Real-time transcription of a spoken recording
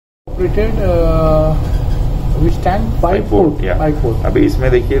operated which tank? 5 port. Yeah. 5 port. अभी इसमें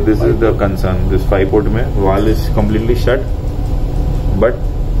देखिए, this is the concern. This 5 port में valve is completely shut, but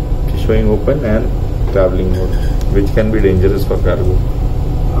showing open and traveling mode, which can be dangerous for cargo.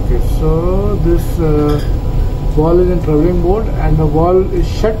 Okay, so this valve is in traveling mode and the valve is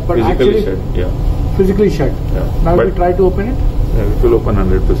shut, but Physically actually shut. Yeah. physically shut. Yeah. Now But we try to open it. yeah, it will open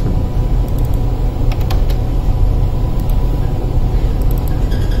 100%.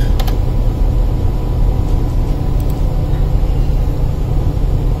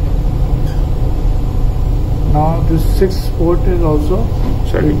 Now this 6 port is also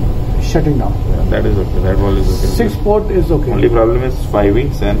shutting down. Yeah, that is okay. That valve is okay. 6 port is okay. Only problem is 5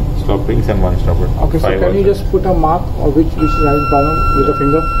 wings and stop rings and 1 stopper. Okay, so can you just put a mark or which is having problem with the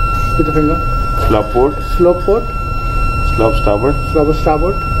finger? With the finger. Slop port. Slope port. Slop starboard. Slop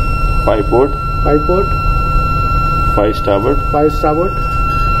starboard. 5 port. 5 port. 5 starboard. 5 starboard.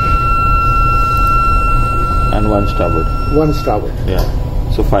 And 1 starboard. 1 starboard. Yeah.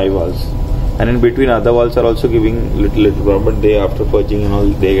 So 5 valves. And in between other valves are also giving little problem, but they after purging and all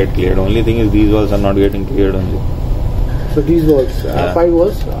they get cleared. Only thing is these valves are not getting cleared only. So these valves, 5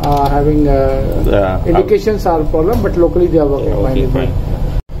 valves are having indications are problem, but locally they are working fine.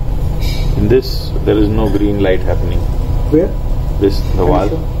 Yeah. In this there is no green light happening. Where? This the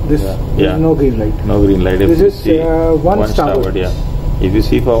valve. This there is no green light. No green light. This is one starboard. Yeah. If you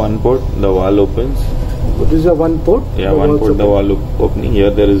see for 1 port, the valve opens. This is a 1 port. Yeah, 1 port the valve opening.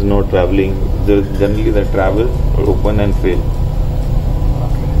 Here there is no traveling. Generally the travel open and fail.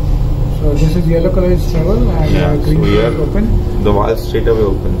 Okay. So this is yellow color is travel and green so is open. The valve straight away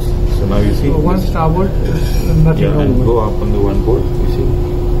opens. So now you see. So 1 starboard is nothing. Yeah, and go up on the 1 port. You see.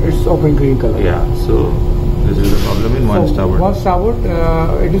 It's open green color. Yeah. So this is the problem in 1 starboard. 1 starboard,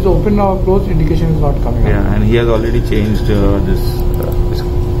 it is open or closed. Indication is not coming. Yeah, and he has already changed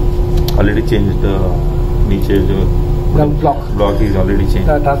already changed the the block. Block is already changed.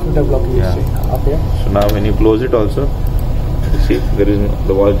 The transmitter block is changed. Okay. So now when you close it also, you see there is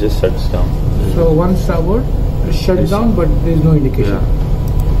the valve just shuts down. So 1 starboard is shut down, but there is no indication.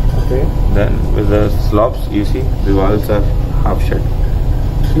 Yeah. Okay. Then with the slops, you see the valves are half shut.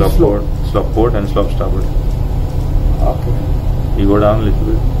 Slop port and slop starboard. Okay. You go down a little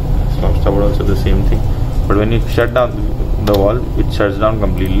bit. Slop starboard also the same thing. But when you shut down the valve, it shuts down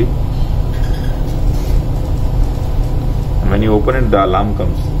completely. When you open it, the alarm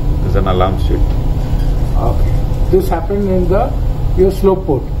comes. There's an alarm state. Okay. This happened in your slope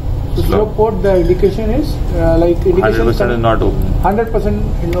port. So slope port, the indication is like indication 100% is not open.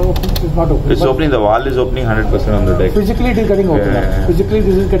 100% is not open. It's opening. The valve is opening 100% on the deck. Physically, it is getting opened up. Physically,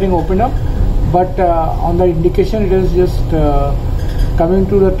 this is getting opened up, but on the indication, it is just coming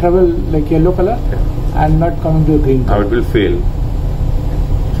to the travel like yellow color and not coming to the green color. Now it will fail.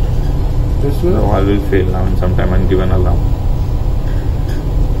 This will. The valve will fail now in some time and give an alarm.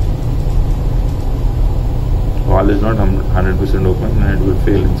 Valve is not 100% open and it will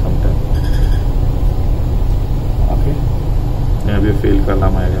fail in some time. Okay. यहाँ भी fail का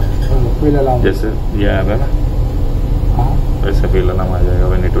alarm आएगा. Fail alarm. जैसे ये आया ना. वैसे fail alarm आ जाएगा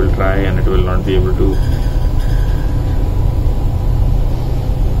when it will try and it will not be able to.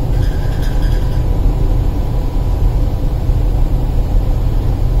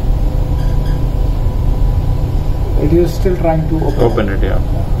 It is still trying to open it. Yeah.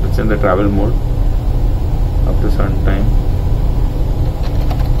 It's in the travel mode. After certain time.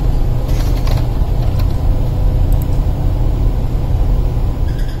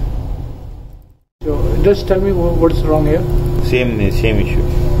 So just tell me what's wrong here. Same issue.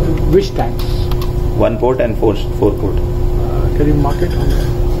 Which tanks? 1 port and 4 port. Can you mark it?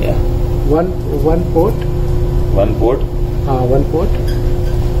 Yeah. One port. 1 port. 1 port.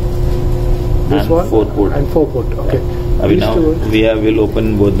 This and one 4 port. And 4 port. Okay. Now we'll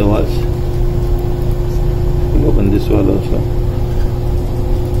open both the valves. We'll open this valve also.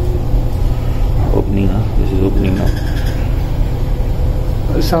 Opening, this is opening now.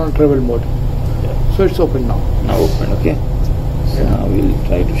 It's on travel mode. Yeah. So it's open now. Now open, okay. So now we'll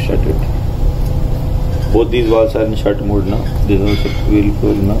try to shut it. Both these valves are in shut mode now. This also will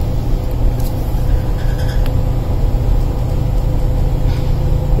full now.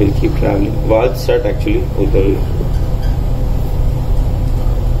 We'll keep traveling. Valves shut actually.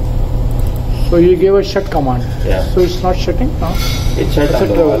 So you gave a shut command. Yeah. So it's not shutting now. It's shut down.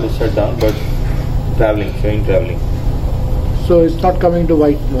 The valve is shut down, but traveling, showing traveling. So it's not coming to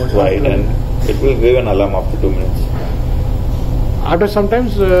white mode. White, and it will give an alarm after 2 minutes. After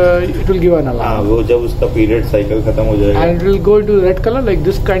sometimes it will give an alarm. हाँ वो जब उसका period cycle खत्म हो जाएगा. And it will go into red color like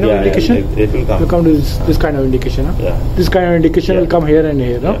this kind of indication. Yeah, it will come. Will come to this kind of indication. Huh? Yeah. This kind of indication will come here and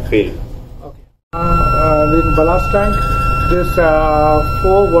here. No? Yeah, fail. Okay. In ballast tank, this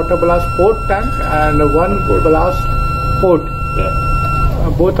 4 water ballast port tank and 1 ballast port. Yeah.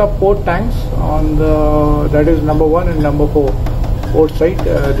 Both are port tanks on the, that is number 1 and number 4 port side.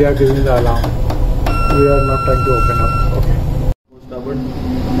 They are giving the alarm. We are not trying to open up. Okay.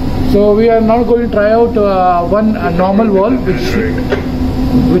 So we are now going to try out one normal wall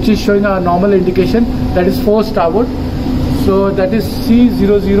which is showing a normal indication, that is 4 starboard. So that is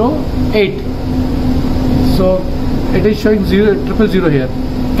C008. So it is showing 000 here.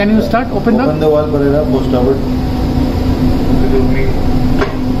 Can you start? Open the wall, Parera, 4 starboard.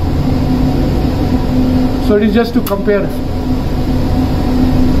 So it is just to compare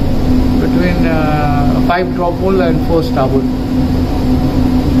between 5 drop hole and 4 starboard.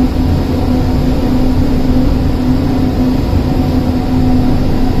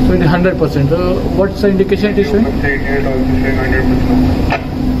 So it is 100%. So what's the indication it is showing?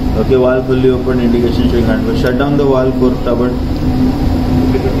 Okay, valve fully open, indication showing 100%. Shut down the valve for starboard.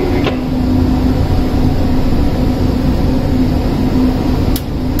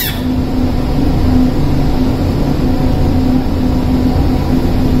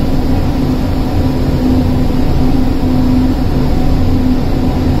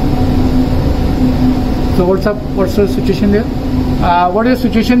 So what's up? What's the situation there? What is the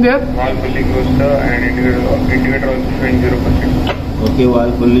situation there? Valve fully closed and indicator also showing 0%. Okay,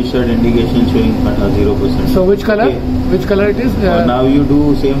 valve fully shut, indication showing 0%. So which color? Okay. Which color it is? Now you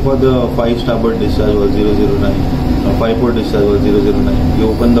do same for the 5 starboard discharge was 009. 5 port discharge was 009. You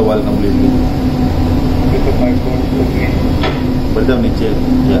open the valve completely. With the 5 ports opening. But the niche,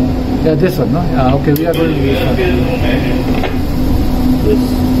 yeah. Yeah, this one, no? Yeah, okay, we are going to this one. Yes.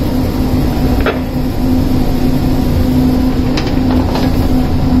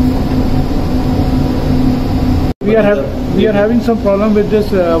 We are having some problem with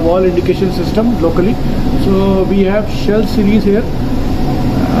this wall indication system locally. So we have shell series here,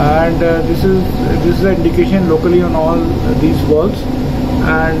 and this is the indication locally on all these walls.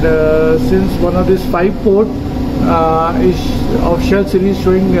 And since one of these 5 port is of shell series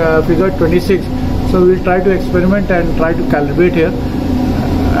showing figure 26, so we'll try to experiment and try to calibrate here.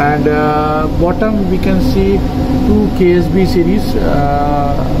 And bottom we can see 2 KSB series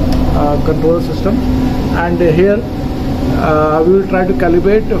control systems, and here we will try to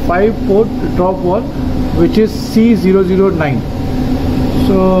calibrate a 5 port drop wall which is C009.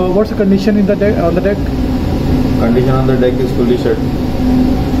 So what's the condition in the deck, on the deck? Condition on the deck is fully shut.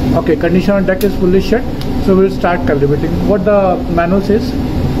 Okay, condition on deck is fully shut. So we'll start calibrating. What the manual says?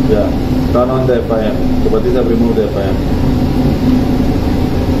 Yeah, turn on the FIM. So what is remove the FIM?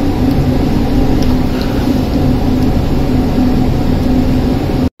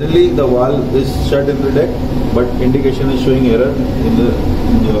 The valve is shut in the deck, but indication is showing error in the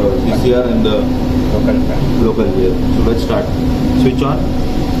CCR and the local here. So let's start. Switch on.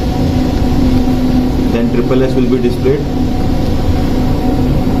 Then SSS will be displayed.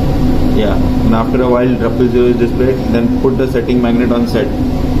 Yeah. And after a while, 000 is displayed. Then put the setting magnet on set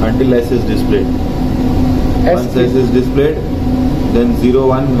until S is displayed. Once S is displayed, then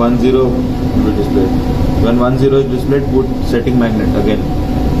 0110 will be displayed. When 10 is displayed, put setting magnet again.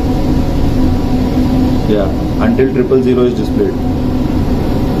 Yeah, until 000 is displayed.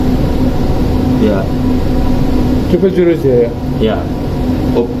 Yeah. 000 is there. Yeah.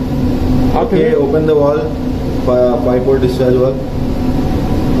 Okay, open the valve. 5 port discharge valve.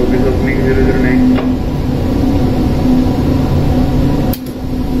 Okay, opening 009.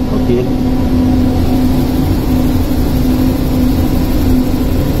 Okay.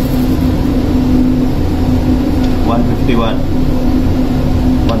 $151.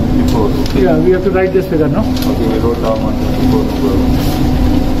 154. Okay. Yeah, we have to write this figure, no? Okay, we wrote down 154. No problem.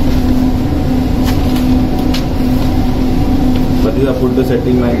 But you have put the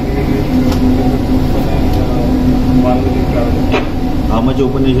setting line. How much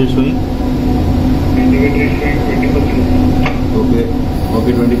open is it showing? Indicator is showing 20%. Okay.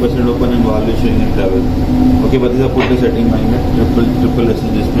 Okay, 20% open and valve is showing in travel. Okay, but you have put the setting magnet. SSS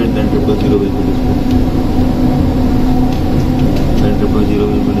is displayed, then 000 will be displayed. Then 000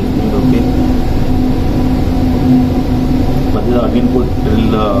 will be displayed. Okay. But you again put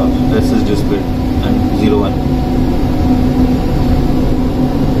till S is displayed and 01.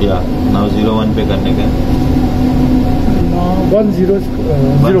 Yeah. Now 01 पे करने का. Now 10 is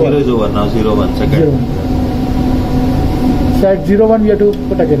 10 is over. Now 01 second. 01. So at 01 we have to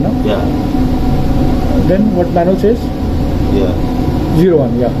put again, no? Yeah. Then what manual says? Yeah.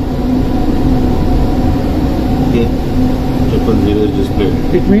 01, yeah. Okay. 000 is displayed.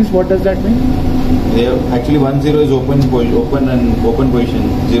 It means, what does that mean? Actually 10 is open position,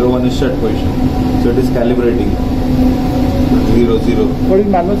 01 is shut position. So it is calibrating. 00. What is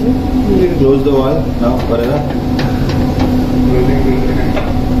manual say? Close the valve now, Parera.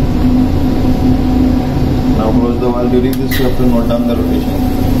 Now close the valve. During this you have to note down the rotation.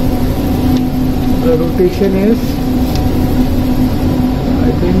 The rotation is,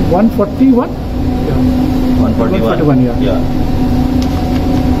 I think, 141? Yeah. 141. Yeah.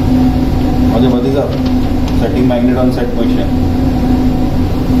 Okay, what is up? Setting magnet on set position.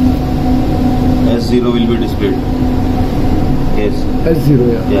 S0 will be displayed. Yes. S0,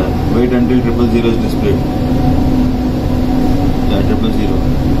 yeah. Yeah. Wait until 000 is displayed. Yeah,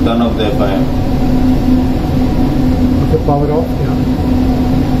 000. Turn off the FIM. Okay, power off, yeah.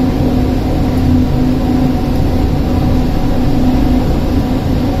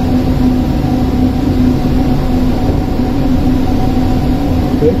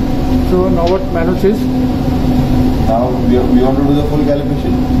 Okay. So now what manual says? Now we want to do the full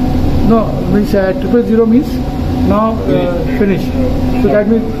calibration. No, means 000 means now finish. So that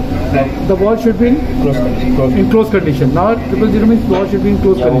means the wall should be in close condition. Now 000 means wall should be in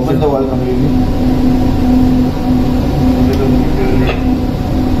close condition. Open the wall completely.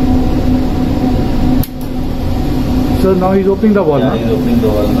 So now he's opening the wall. Yeah, he's opening the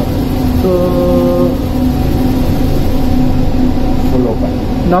wall now. So Full open.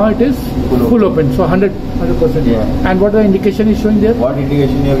 now it is full open. So 100%. Yeah. And what the indication is showing there? What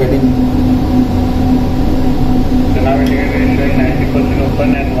indication you are getting? So now indicator is showing 90%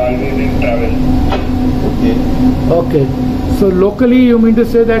 open and valve is in travel. Okay. Okay. So locally you mean to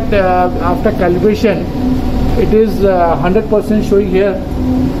say that after calibration it is 100% showing here,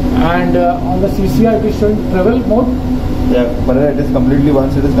 and on the CCR it is showing travel mode? Yeah, but it is completely,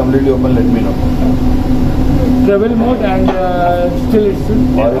 once it is completely open, let me know. Travel mode, and still it's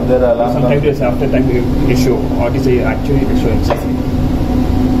Or if there are alarms. Sometimes it's after time it show what is actually it showing something.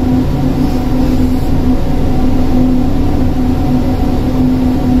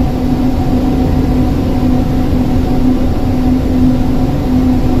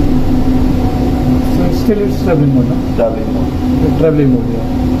 so still it's traveling mode, no? Traveling mode. Traveling mode, yeah.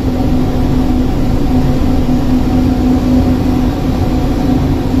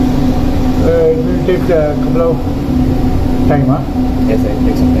 It will take a couple of time, huh? Yes, it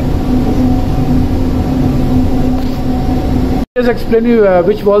takes some time. Just explain you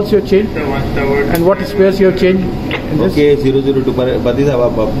which walls you have changed So once the word and what spares you have changed in this. Okay, 002. Bati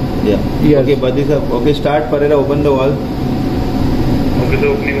sahab, up. Yeah. Yes. Okay, Bati sahab. Okay, start. Parera, open the wall. Okay, so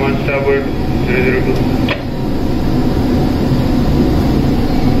opening one starboard 002.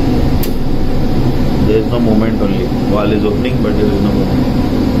 There is no movement only. Wall is opening, but there is no movement.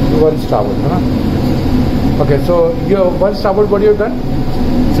 One starboard, huh? Okay, so your one starboard, what you have done?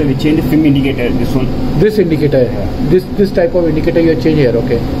 So we change the film indicator, this one. This indicator, this type of indicator you have changed here,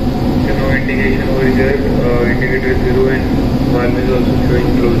 okay? So no indication over here, indicator is 0 and valve is also showing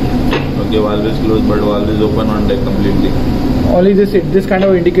closed. Okay, valve is closed, but valve is open on deck completely. Only this kind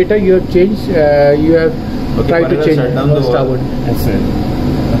of indicator you have changed, you have tried to Parera, change shut down the one wall. starboard. That's it.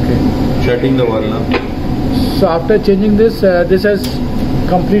 Okay. Shutting the wall now. So after changing this, this has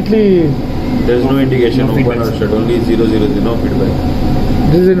completely, There is no indication, No open feedback. or shut, only 000, no feedback.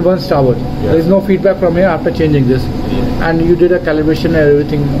 this is in one starboard. Yeah. There is no feedback from here after changing this. Yeah. And you did a calibration and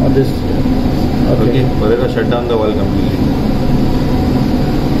everything on this. Okay, Parera, shut down the wall completely.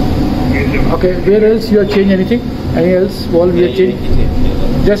 Yes, sir. Okay, where else you have changed anything? Any else wall you have changed?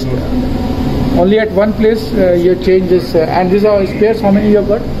 Just only at one place you have changed this. And these are spares, how many you have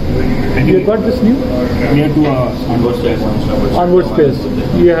got? You have got this new? Near to Onboard space. Onboard space.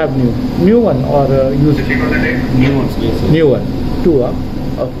 You have new. New one or used? Sitting on the deck. new ones. New one. Two, okay.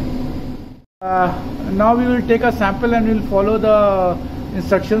 Now we will take a sample and we will follow the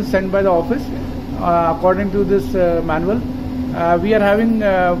instructions sent by the office according to this manual. We are having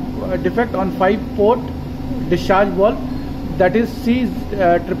a defect on 5-port discharge valve, that is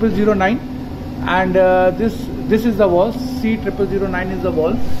C0009, and this is the valve. C0009 is the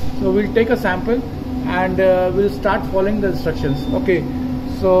valve. So we'll take a sample and we'll start following the instructions. Okay.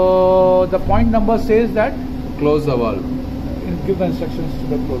 So the point number says that Close the valve. give the instructions to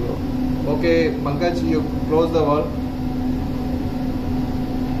the closer. Okay, Pankaj, you close the valve.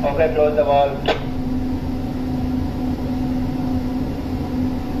 Okay, close the valve.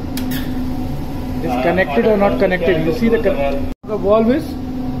 Is connected or not connected? You see the valve is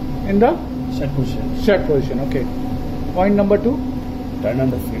in the Shut position. shut position. Okay. Point number 2. Turn on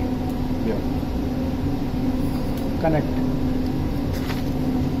the film. Connect.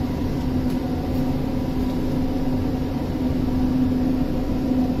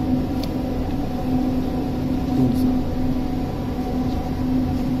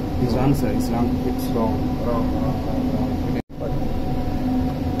 It's wrong, sir. It's wrong. It's wrong.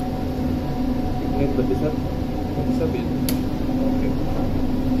 Okay.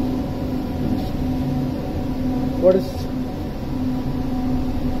 What is?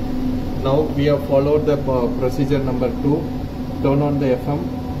 Now we have followed the procedure number 2. Turn on the FM,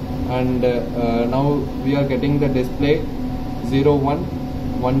 and now we are getting the display 01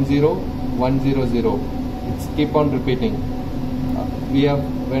 10 100. It's keep on repeating. We have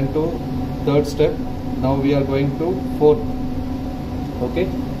went to third step. Now we are going to fourth. Okay.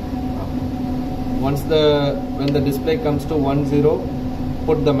 When the display comes to 10,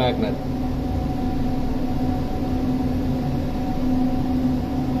 put the magnet.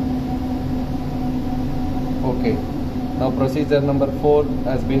 Okay. Now procedure number 4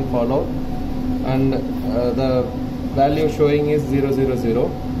 has been followed, and the value showing is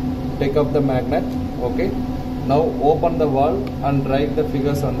 000. Take up the magnet. Okay. Now open the valve and write the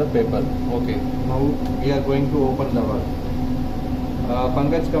figures on the paper. Okay. Now we are going to open the valve.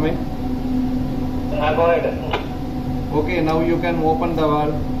 Pankaj, come in. Go ahead. Okay. Now you can open the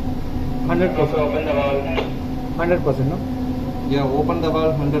valve. 100%. Open the valve. 100%, no? Yeah. Open the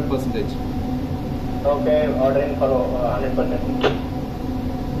valve 100%. Okay, ordering for 100%.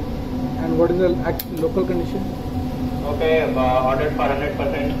 And what is the local condition? Okay, ordered for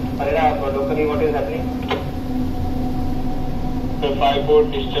 100%. Harira, locally what is happening? The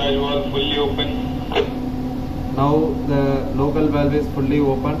 5-port discharge valve fully open. Now the local valve is fully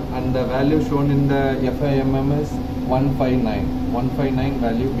open, and the value shown in the FIMM is 159. 159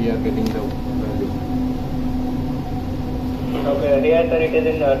 value we are getting the value. Okay, here sir, it is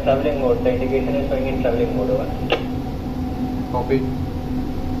in traveling mode. The indication is showing in traveling mode. Over. Copy.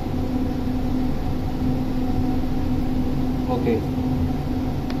 Okay.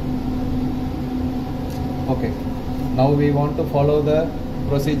 Okay. Now we want to follow the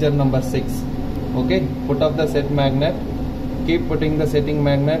procedure number 6. Okay. Put up the set magnet. Keep putting the setting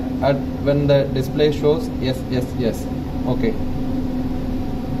magnet at when the display shows yes, yes, yes. Okay.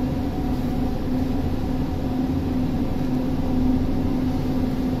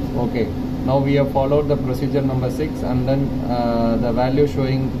 Okay. Now we have followed the procedure number 6, and then the value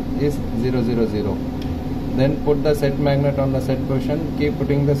showing is 000. Then put the set magnet on the set position. Keep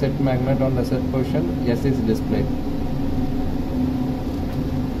putting the set magnet on the set position. Yes is displayed.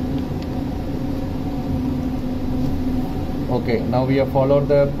 Okay. Now we have followed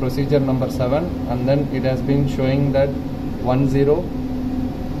the procedure number 7, and then it has been showing that 10, 01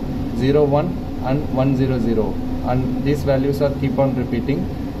 and 100, and these values are keep on repeating.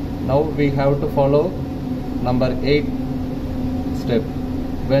 Now we have to follow number 8 step.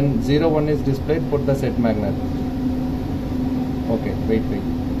 When 01 is displayed, put the set magnet. Okay, wait.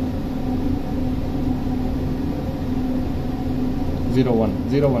 01.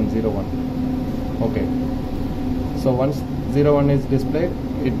 Okay. So once 01 is displayed,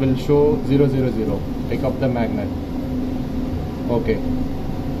 it will show 000. Take up the magnet. Okay.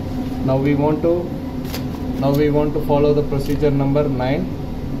 Now we want to follow the procedure number 9.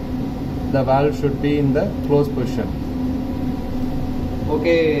 The valve should be in the closed position.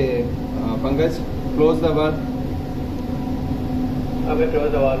 Okay, Pankaj, close the valve. Okay,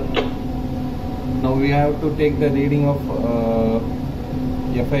 close the valve. Now we have to take the reading of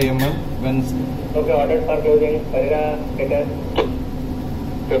FIMM when. Okay, ordered for closing. Harira, status.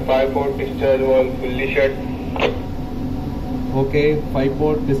 The 5-port discharge valve fully shut. Okay,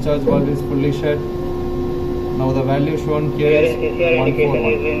 5-port discharge valve is fully shut. Now the value shown here is CCR indication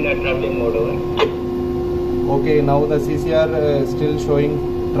is in traveling mode. Over. Okay, now the CCR still showing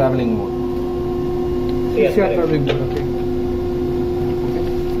traveling mode. Yes, CCR traveling mode, okay.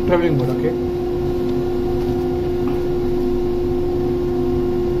 Traveling mode, okay.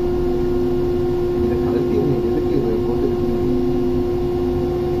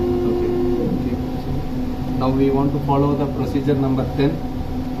 Okay. Now we want to follow the procedure number 10.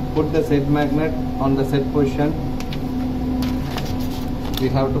 Put the set magnet on the set position. We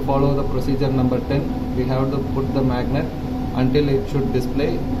have to follow the procedure number 10. We have to put the magnet until it should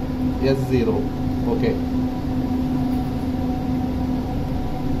display S0. Okay.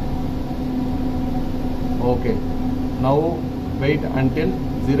 Okay. Now wait until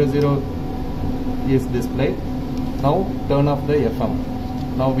 00 is displayed. Now turn off the FM.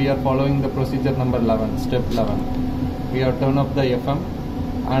 Now we are following the procedure number 11, step 11. We have turned off the FM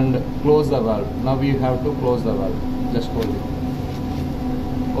and close the valve. Now we have to close the valve. Just hold it.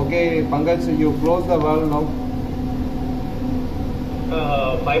 Okay, Pankaj, you close the valve now.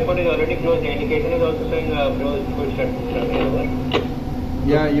 5-port is already closed. The indication is also showing closed full shut.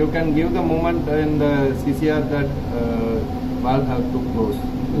 Yeah, you can give the movement in the CCR that valve have to close.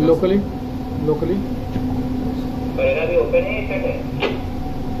 Locally? Pereira भी open है shut है.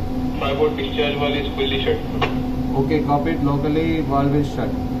 5-port discharge valve is fully shut. Okay, copy it. Locally valve is shut.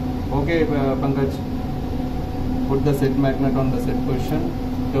 Okay, Pankaj, put the set magnet on the set position,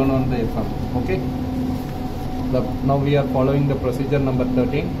 turn on the FM. Okay. Now we are following the procedure number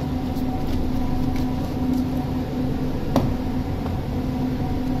 13.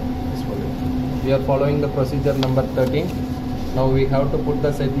 We are following the procedure number 13. Now we have to put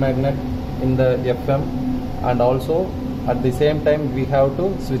the set magnet in the FM, and also at the same time we have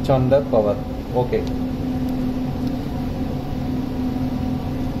to switch on the power. Okay.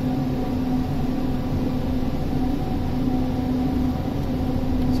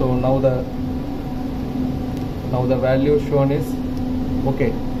 So now the value shown is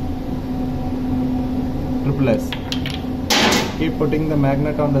okay. Triple S. Keep putting the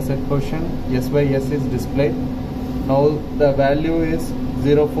magnet on the set position. S by S is displayed. Now the value is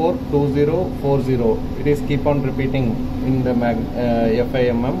 042040. It is keep on repeating in the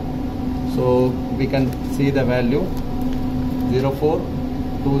FIMM. So we can see the value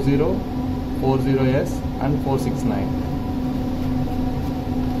 042040S and 469.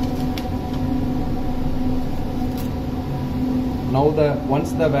 Now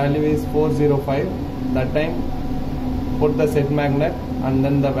once the value is 405, that time put the set magnet and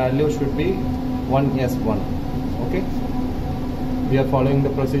then the value should be 1S1. Okay. We are following the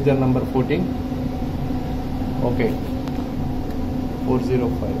procedure number 14. Okay.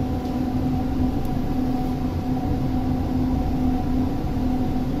 405.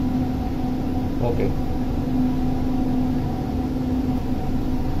 Okay.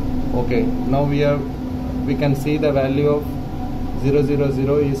 Okay. Now we can see the value of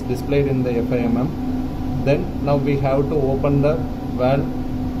 000 is displayed in the FIMM. Then now we have to open the valve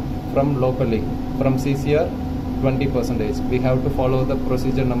from locally, from CCR 20%. We have to follow the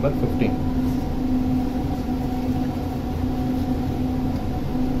procedure number 15.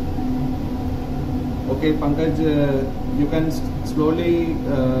 Okay, Pankaj, you can slowly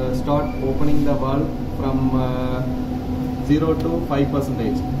start opening the valve from 0 to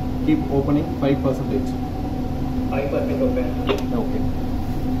 5%. Keep opening 5%. 5% open. Okay.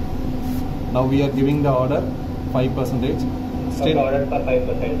 Now we are giving the order 5%. Still order for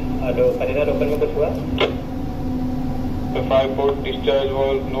 5%. और Pereira open में कुछ हुआ? The 5-port discharge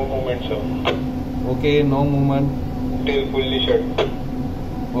valve, no movement, sir. Okay, no movement. Still fully shut.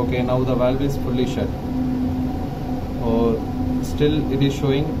 Okay, now the valve is fully shut. Or still it is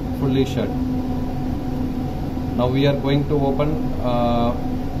showing fully shut. Now we are going to open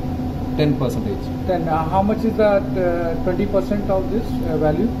 10%. Then how much is the 20% of this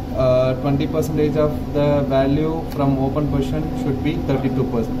value? 20% of the value from open position should be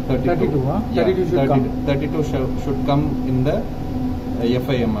 32%. 32, huh? Yeah, 32 should come. 32 should come in the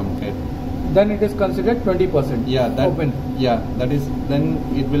FIMM kit. Then it is considered 20%. Yeah, that open. Yeah, that is, then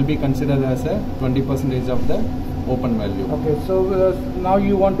it will be considered as a 20% of the open value. Okay, so now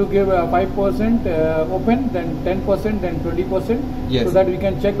you want to give 5% open, then 10%, then 20%. Yes. So that we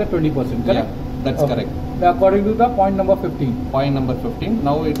can check the 20%. Correct? Yeah, that's Okay. correct. According to the point number 15. Point number 15.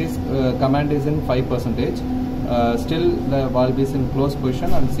 Now it is command is in 5%. Still the valve is in closed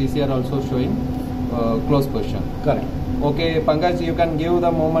position and CCR also showing closed position. Correct. Okay, Pankaj, you can give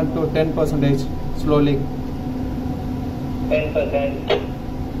the movement to 10% slowly. 10%.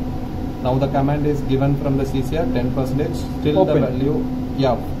 Now the command is given from the CCR 10%. Still Open. the value,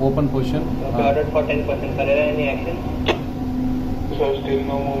 yeah, open position. Okay, ordered for 10%. Pereira, any action? So still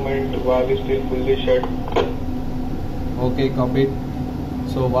no movement. Valve is still fully shut. Okay, copied.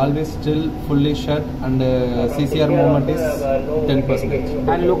 So valve is still fully shut and CCR movement is 10%.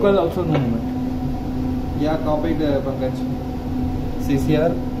 And local also no movement. Yeah, copied, Pankaj.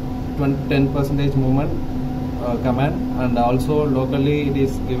 CCR 10% movement command, and also locally it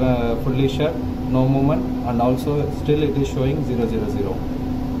is given fully shut, no movement, and also still it is showing 000.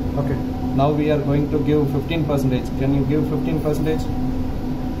 Okay. Now we are going to give 15%. Can you give 15%?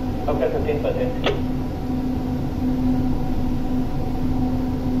 Okay, 15%.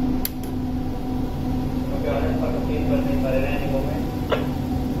 Okay, ordered for 15%. Pereira, any movement?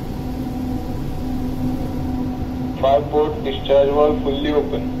 5-port discharge valve fully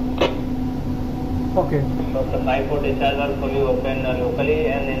open. Okay. So the 5-port discharge valve fully open locally,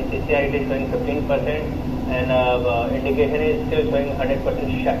 and in CCI it is showing 15%, and indication is still showing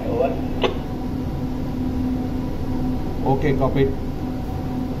 100% shut. Over. Okay, copied.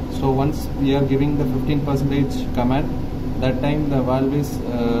 So once we are giving the 15% command, that time the valve is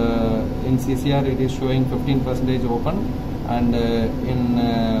in CCR it is showing 15% open, and in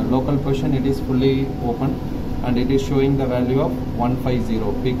local position it is fully open. and it is showing the value of 150.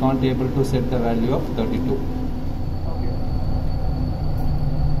 We can't able to set the value of 32.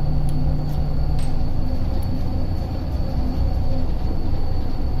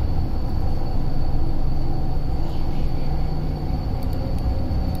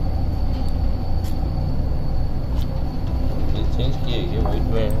 Change किए ये white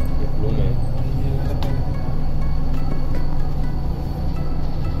में blue में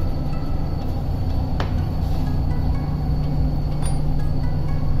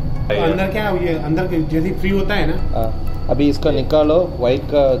तो अंदर क्या ये अंदर जैसे फ्री होता है ना। अभी इसका निकालो, व्हाइट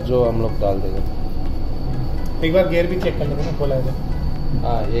का जो हम लोग डाल देंगे। एक बार गियर भी चेक कर लेते ना, खोला है।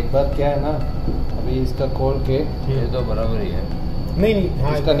 हाँ एक बार क्या है ना, अभी इसका खोल के ये तो बराबर ही है। नहीं नहीं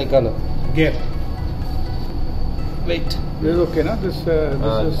हाँ इसका निकालो gear. Wait. This is okay, na?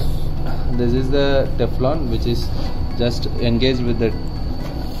 This is the Teflon which is just engaged with the.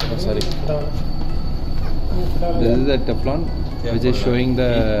 Oh, sorry. This is the Teflon which is showing the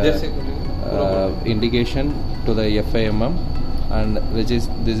indication to the FIMM, and this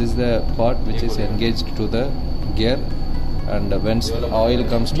is the part which is engaged to the gear, and when oil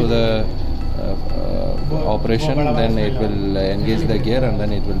comes to the operation, then it will engage the gear, and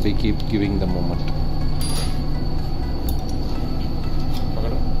then it will be keep giving the movement.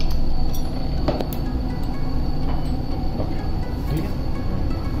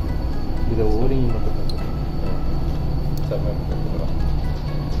 इधर O-ring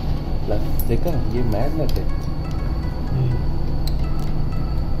देखा, ये magnet है।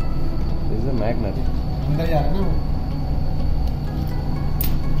 Is a magnet. अंदर जा रहा है ना वो।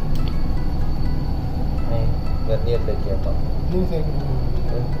 नहीं वर्नियर लेके आता हूँ। नहीं सही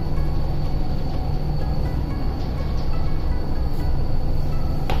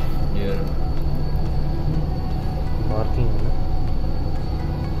ये मार्किंग है ना।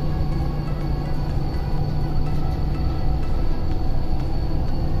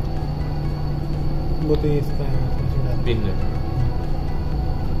 वो तो ये इसका पिन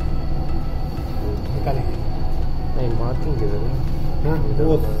निकालेंगे। नहीं मार्किंग किधर है? हाँ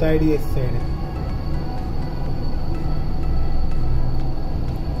वो साइड ये इस साइड है।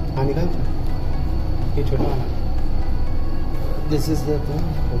 हाँ निकाल ये छोटा वाला। This is the thing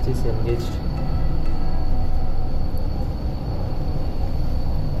which is engaged.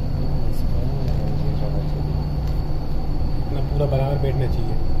 ना पूरा बराबर बैठना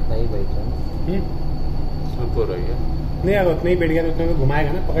चाहिए। नहीं बैठ रहा। स्लिप हो रही है। नहीं अगर उतना ही बैठ गया तो उतना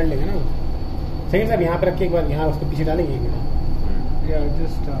घुमाएगा ना, पकड़ लेगा ना वो। सही साहब यहाँ पे रख के एक बार यहाँ उसके पीछे डालेंगे एक मिनट। या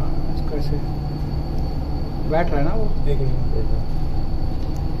जस्ट इसको ऐसे बैठ रहा है ना वो। एक मिनट।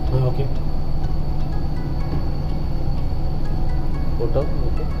 हाँ ओके फोटो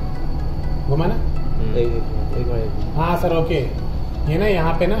घुमाना। एक मिनट। हाँ सर ओके। ये ना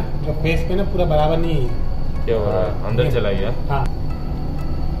यहाँ पे ना जो फेस पे ना पूरा बराबर नहीं है। क्या हो रहा है? अंदर चला गया। हाँ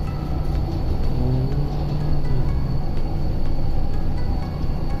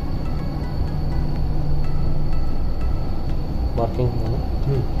मार्किंग है ना।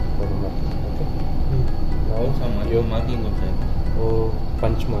 ओके कौन सा मार्किंग होता है? वो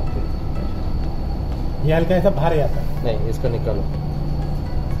पंच मार्किंग। ये हल्का ऐसा बाहर जाता है। नहीं इसका निकालो।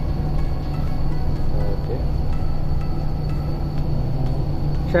 ओके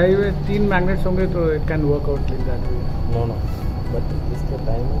शायद वे 3 मैग्नेट्स होंगे तो it can work out like that way. No no but इसका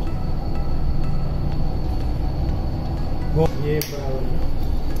टाइमर वो ये बराबर है।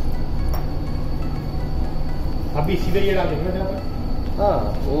 अभी सीधे ये डाल देंगे ना जरा पर। हाँ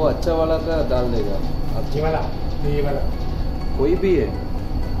वो अच्छा वाला का डाल देगा। ये वाला ये वाला कोई भी है।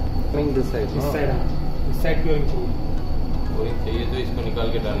 दिस साइड इस साइड। हाँ इस साइड की ओरिंग चाहिए। ओरिंग चाहिए तो इसको निकाल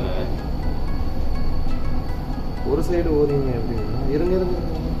के डालना है। और साइड ओरिंग है अभी। इरंग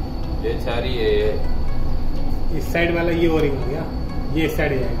ये चारी है ये। इस साइड वाला ये ओरिंग हो गया। ये इस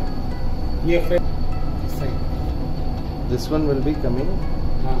साइड जाएगा। ये इस side. This one will be coming.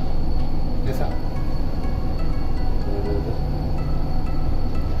 हाँ ऐसा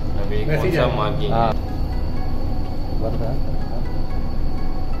अभी वैसे कौन ही सा जाएगा। मार्किंग हाँ है?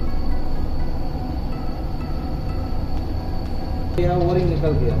 यहाँ ओरिंग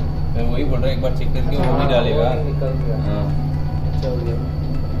निकल गया। मैं वही बोल रहा हूँ, एक बार चेक करके वो भी डालेगा। ओरिंग निकल गया। हाँ अच्छा हो गया।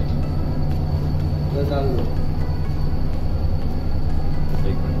 बस डाल दो।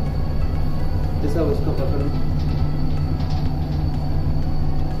 एक मिनट। जैसा उसको पकड़।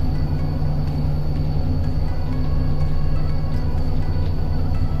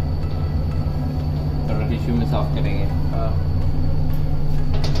 थोड़ा टिश्यू में साफ करेंगे। हाँ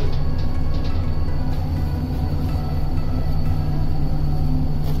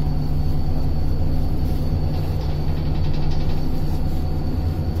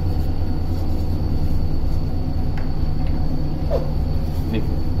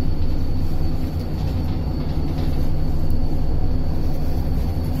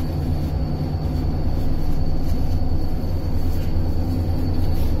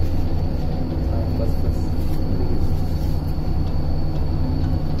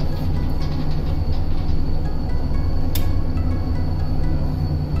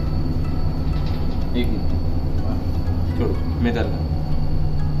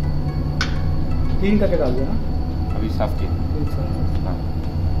करके डाल दिया ना? अभी साफ किया। हाँ।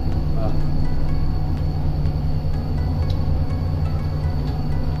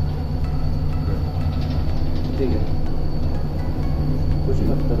 ठीक है, कुछ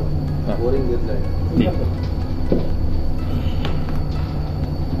मत करो, बोरिंग गिर जाएगा।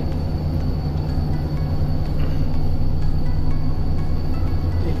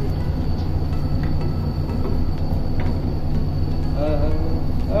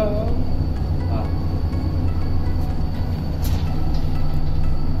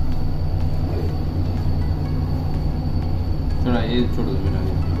 थोड़ा ये छोड़ो बिना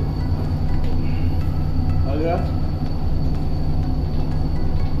आ गया?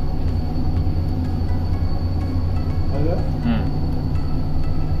 आ गया?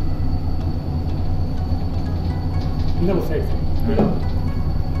 No, side.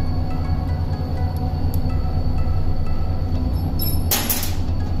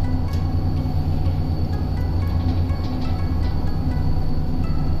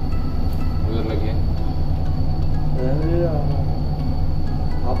 उधर लग गया।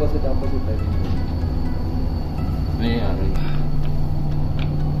 ऑपोजिट नहीं आ रही।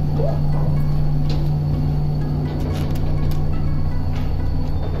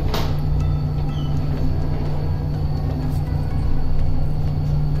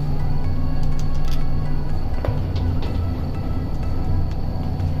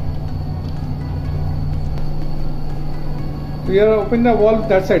 So you have opened the wall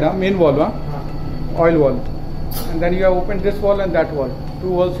that side, main wall, oil wall, and then you have opened this wall and that wall. 2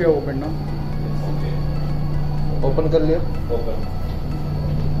 walls you have opened now. Open कर लिया।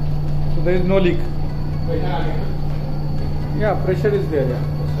 So there is no leak. Yeah, pressure is there. Yeah.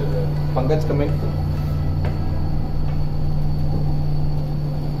 Pankaj coming.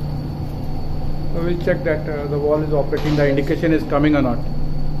 So we'll check that the wall is operating. The indication is coming or not.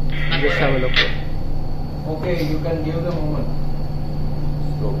 Just have a look. Okay, you can give the moment.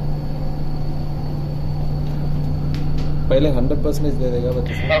 Slow. पहले 100% दे देगा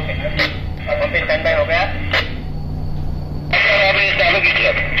बच्चे। Okay, अब पे stand by हो गया। अब ये चालू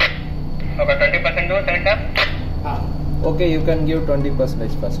कीजिए। ओके, 20% दो सेंटर। हाँ। Okay, you can give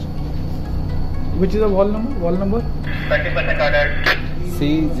 20% first. Which is the wall number? Wall number? 20% order.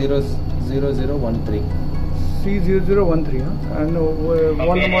 C00013. C0013. And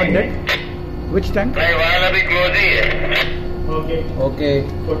wall number deck. Which tank? भाई वाला भी क्लोज ही है। Okay. Okay.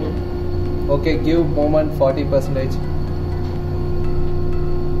 Okay, give moment 40%.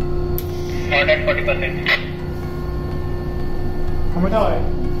 Order 40%। How much? है?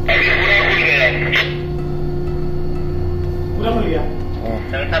 अभी पूरा खुल गया। पूरा खुल गया।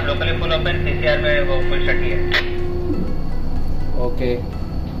 सर साहब लोकली फुल ओपन, CCR में वो फुल शट ही है। Okay.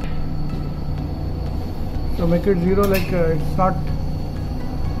 So make it 0 like it's not.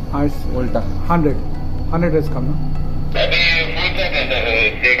 It's उल्टा। 100. 100 has come, no? अभी फुल शट है सर,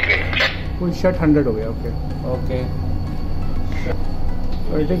 देख पे। Full shut 100 हो गया. Okay. Okay.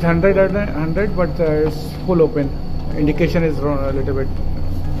 So it is 100, but it's full open. Indication is a little bit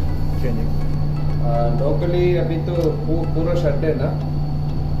changing. Locally अभी तो पूरा शट है ना?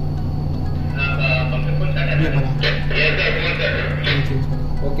 फुल शट है। ये बना। ये सर फुल शट है।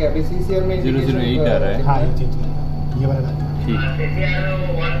 Okay, अभी CCR में 008 आ रहा है। हाँ, ये चेंज करेगा। ये वाला डालना। ठीक। CCR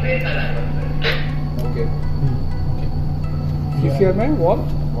 1 पे चला है। Okay. ओके। CCR में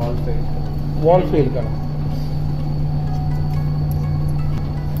wall fail करा।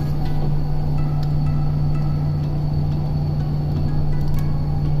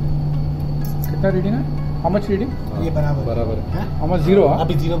 कितना रीडिंग है? How much reading? ये बराबर है। है? How much? 0?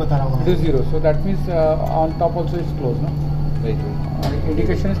 अभी 0 बता रहा हूँ। It is 0. So that means on top also is closed, no? Wait.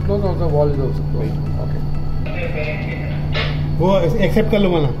 Indication is closed, or the wall is also closed. Okay. वो एक्सेप्ट कर लो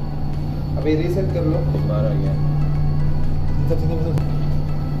माना। अभी रीसेट कर लो। 12 आ गया।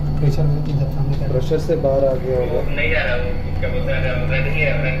 प्रेशर में 3 सामने कर। प्रेशर से बाहर आ गया होगा। नहीं जा रहा वो क्या बोलते हैं रेड ही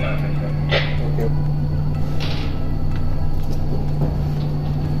है, रेड मार्क है। Okay.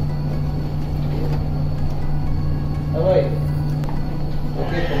 भाई।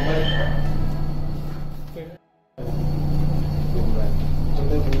 Okay, combine.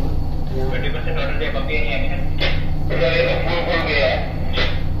 20% ऑर्डर दे बाकी नहीं एक्शन। तो ये तो फुल गया है।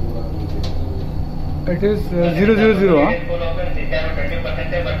 It is 000, huh? Full open CCR में 20%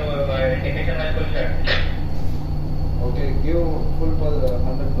 है, बट इंडिकेशन में full shut. Okay, give full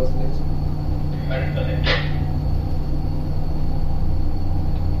 100%. 100%।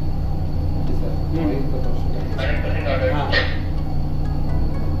 हाँ।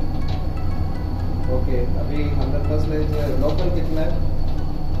 ओके, अभी 100% लोकल कितना है?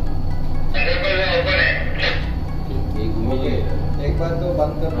 एक ओके, एक बार तो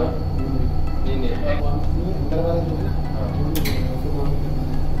बंद कर दो। नहीं Full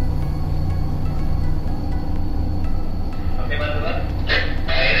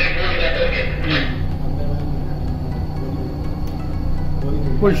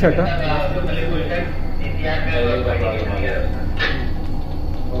shutter.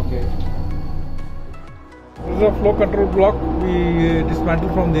 Okay. This is a flow control block. We dismantle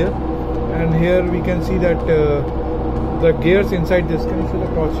from there, and here we can see that the gears inside this. Can you see the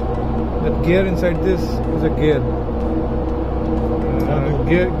torch? That gear inside this is a gear.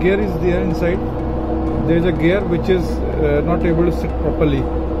 Gear is there inside. There is a gear which is not able to sit properly.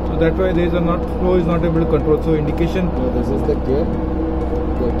 So that's why there is a flow is not able to control. So indication. So this is the gear,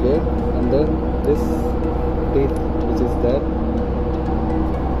 and then this teeth which is there.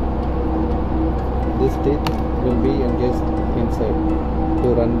 This teeth will be engaged inside to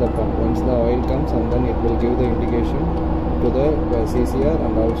run the pump. Once the oil comes, and then it will give the indication to the CCR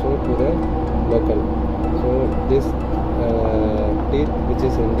and also to the local. So this teeth which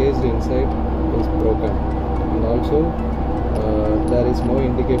is engaged inside is broken, and also there is no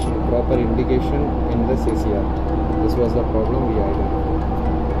indication, proper indication in the CCR. This was the problem we identified.